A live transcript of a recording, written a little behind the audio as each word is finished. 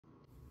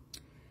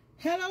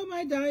Hello,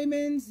 my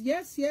diamonds.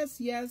 Yes,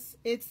 yes, yes.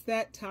 It's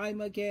that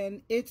time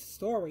again. It's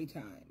story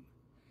time.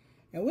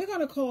 And we're going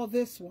to call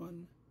this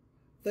one,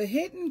 The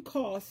Hidden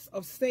Costs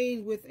of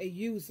Staying with a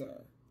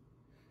User.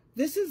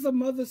 This is a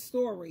mother's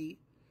story.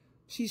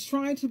 She's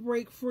trying to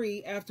break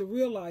free after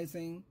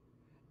realizing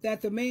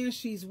that the man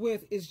she's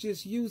with is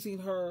just using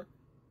her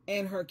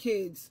and her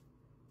kids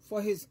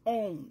for his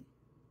own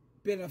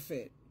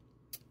benefit.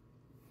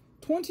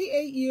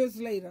 28 years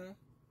later,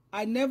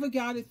 I never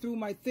got it through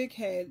my thick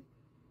head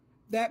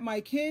that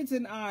my kids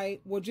and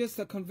I were just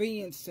a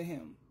convenience to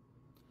him.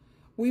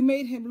 We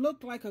made him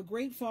look like a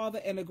great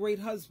father and a great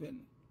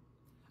husband.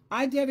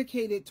 I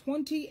dedicated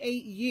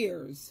 28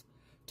 years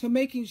to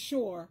making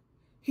sure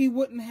he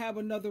wouldn't have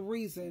another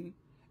reason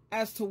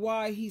as to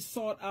why he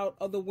sought out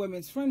other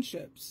women's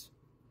friendships.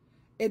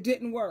 It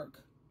didn't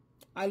work.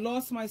 I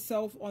lost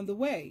myself on the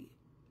way.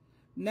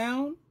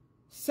 Now,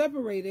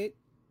 separated,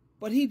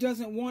 but he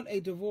doesn't want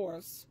a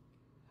divorce.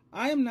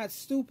 I am not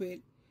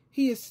stupid.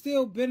 He is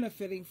still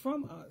benefiting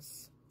from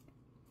us.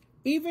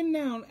 Even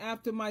now,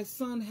 after my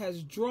son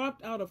has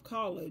dropped out of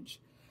college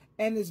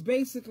and is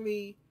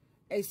basically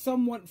a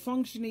somewhat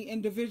functioning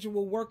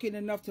individual working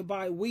enough to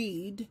buy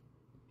weed,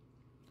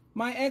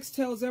 my ex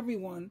tells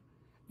everyone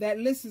that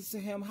listens to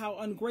him how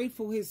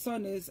ungrateful his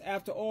son is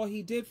after all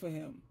he did for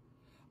him.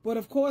 But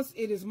of course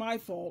it is my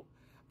fault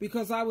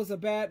because I was a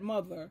bad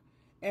mother,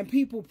 and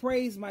people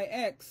praise my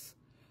ex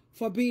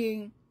for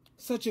being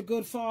such a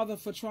good father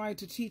for trying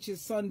to teach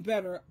his son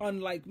better,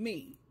 unlike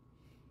me.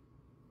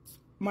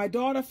 My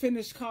daughter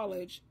finished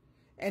college,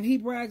 and he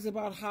brags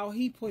about how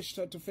he pushed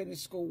her to finish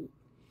school,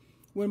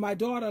 when my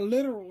daughter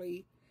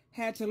literally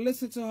had to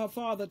listen to her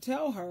father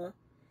tell her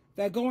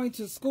that going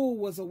to school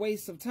was a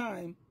waste of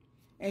time,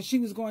 and she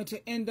was going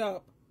to end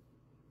up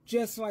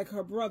just like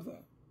her brother.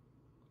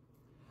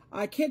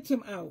 I kicked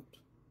him out.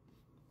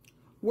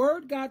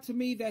 Word got to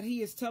me that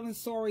he is telling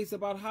stories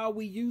about how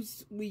we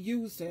used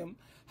him,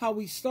 how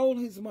we stole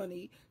his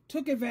money,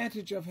 took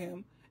advantage of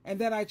him, and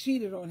that I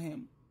cheated on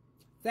him.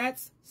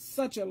 That's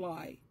such a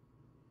lie.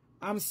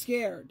 I'm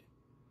scared.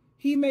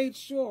 He made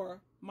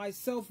sure my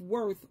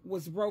self-worth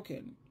was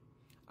broken.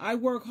 I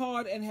work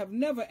hard and have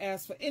never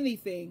asked for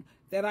anything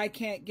that I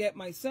can't get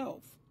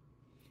myself.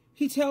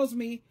 He tells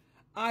me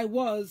I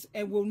was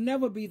and will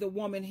never be the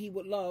woman he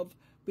would love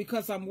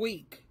because I'm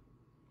weak.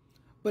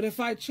 But if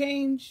I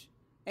change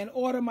and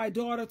order my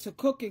daughter to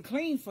cook and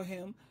clean for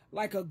him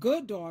like a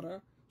good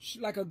daughter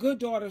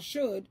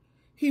should,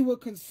 he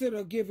would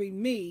consider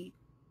giving me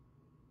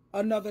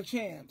another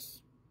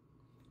chance.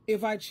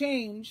 If I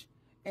change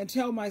and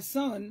tell my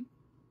son,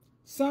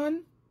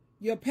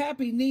 your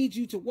pappy needs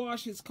you to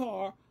wash his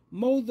car,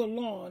 mow the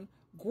lawn,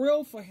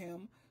 grill for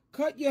him,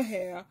 cut your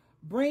hair,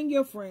 bring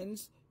your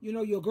friends,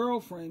 your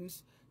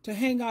girlfriends, to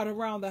hang out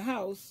around the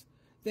house,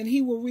 then he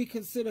will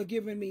reconsider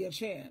giving me a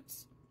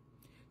chance.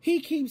 He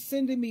keeps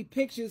sending me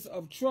pictures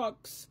of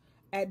trucks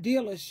at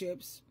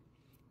dealerships.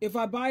 If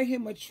I buy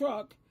him a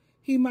truck,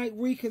 he might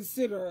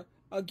reconsider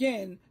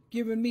again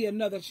giving me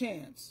another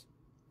chance.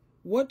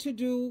 What to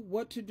do?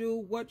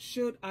 What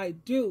should I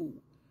do,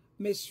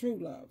 Miss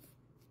Truelove?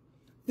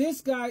 This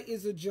guy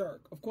is a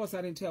jerk. Of course,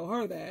 I didn't tell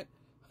her that.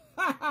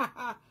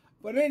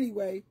 But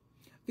anyway,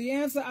 the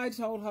answer I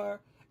told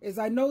her is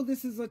I know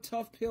this is a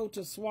tough pill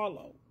to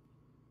swallow.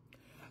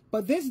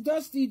 But this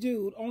dusty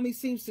dude only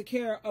seems to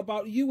care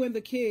about you and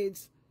the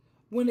kids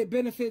when it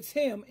benefits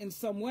him in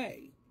some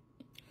way.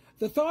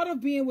 The thought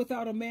of being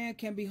without a man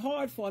can be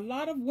hard for a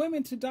lot of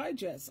women to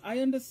digest. I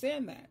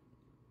understand that.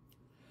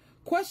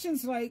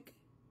 Questions like,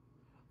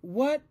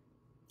 what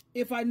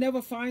if I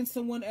never find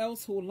someone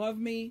else who will love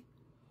me?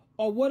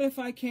 Or what if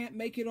I can't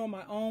make it on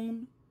my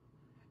own?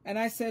 And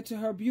I said to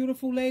her,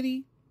 beautiful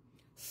lady,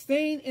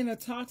 staying in a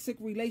toxic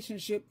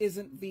relationship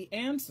isn't the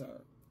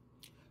answer.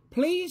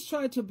 Please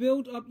try to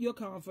build up your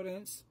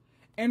confidence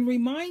and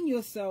remind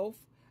yourself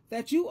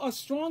that you are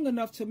strong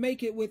enough to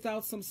make it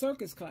without some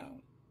circus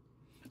clown.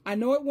 I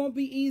know it won't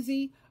be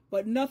easy,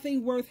 but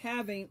nothing worth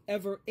having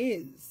ever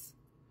is.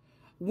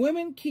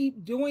 Women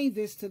keep doing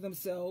this to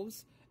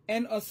themselves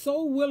and are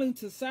so willing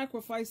to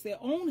sacrifice their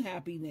own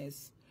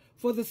happiness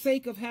for the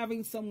sake of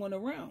having someone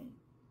around.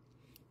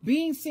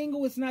 Being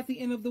single is not the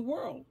end of the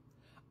world.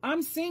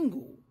 I'm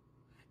single,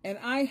 and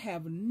I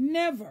have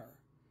never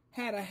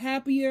had a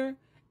happier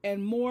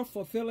and more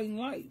fulfilling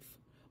life.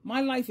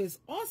 My life is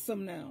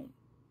awesome now.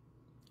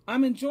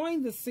 I'm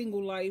enjoying the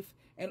single life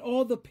and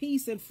all the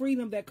peace and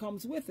freedom that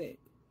comes with it.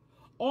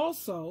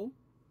 Also,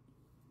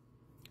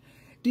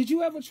 did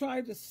you ever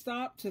try to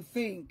stop to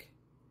think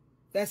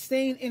that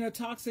staying in a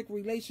toxic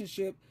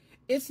relationship,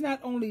 it's not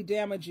only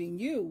damaging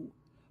you,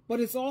 but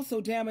it's also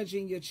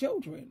damaging your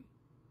children?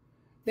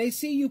 They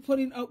see you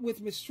putting up with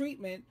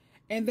mistreatment,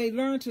 and they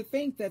learn to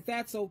think that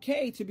that's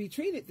okay to be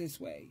treated this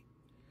way.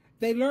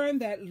 They learn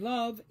that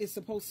love is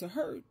supposed to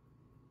hurt.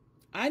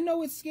 I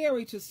know it's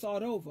scary to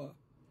start over,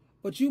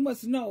 but you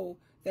must know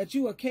that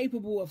you are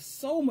capable of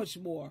so much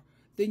more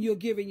than you're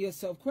giving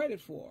yourself credit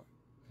for.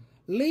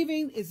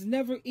 Leaving is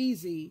never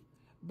easy,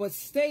 but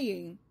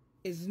staying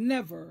is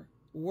never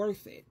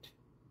worth it.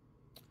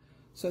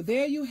 So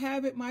there you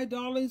have it, my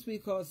darlings,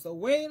 because the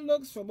way it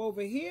looks from over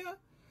here,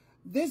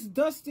 this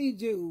dusty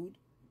dude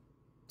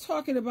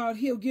talking about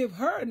he'll give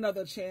her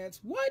another chance.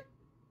 What?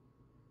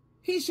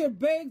 He should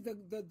beg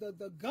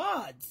the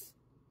gods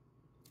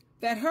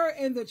that her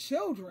and the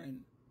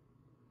children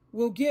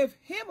will give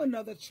him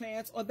another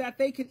chance, or that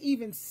they can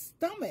even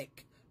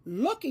stomach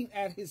looking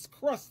at his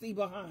crusty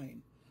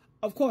behind.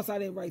 Of course, I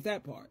didn't write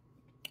that part.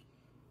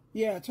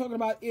 Yeah, talking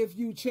about if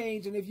you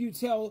change and if you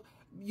tell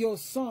your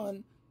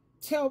son,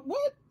 tell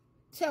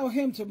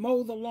him to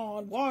mow the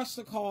lawn, wash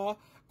the car,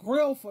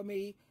 grill for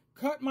me,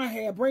 cut my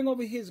hair, bring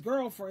over his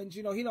girlfriends.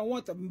 You know, he don't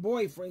want the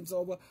boyfriends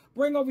over.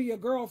 Bring over your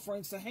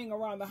girlfriends to hang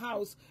around the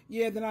house.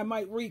 Yeah, then I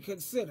might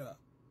reconsider.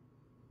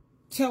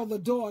 Tell the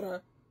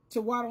daughter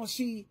to, why don't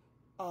she,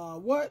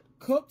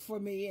 cook for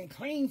me and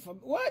clean for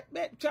me. What,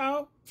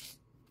 child?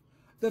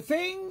 The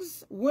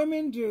things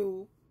women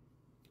do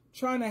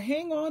trying to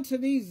hang on to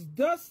these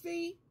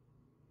dusty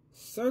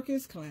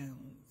circus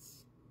clowns.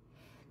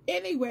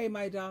 Anyway,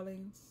 my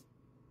darlings,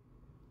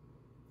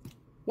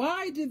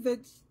 why did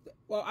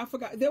I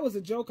forgot. There was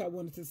a joke I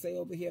wanted to say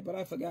over here, but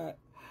I forgot.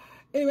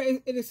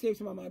 Anyway, it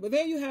escapes my mind. But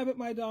there you have it,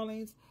 my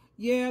darlings.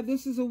 Yeah,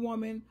 this is a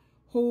woman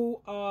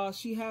who,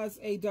 she has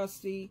a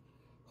dusty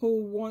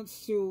who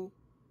wants to,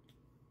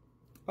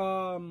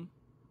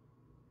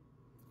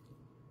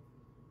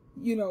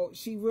 you know,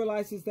 she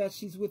realizes that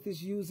she's with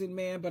this using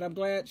man, but I'm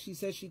glad she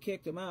says she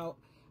kicked him out.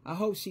 I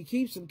hope she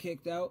keeps him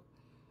kicked out.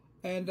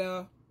 And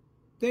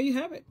there you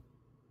have it.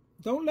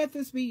 Don't let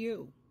this be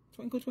you.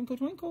 Twinkle, twinkle,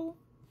 twinkle.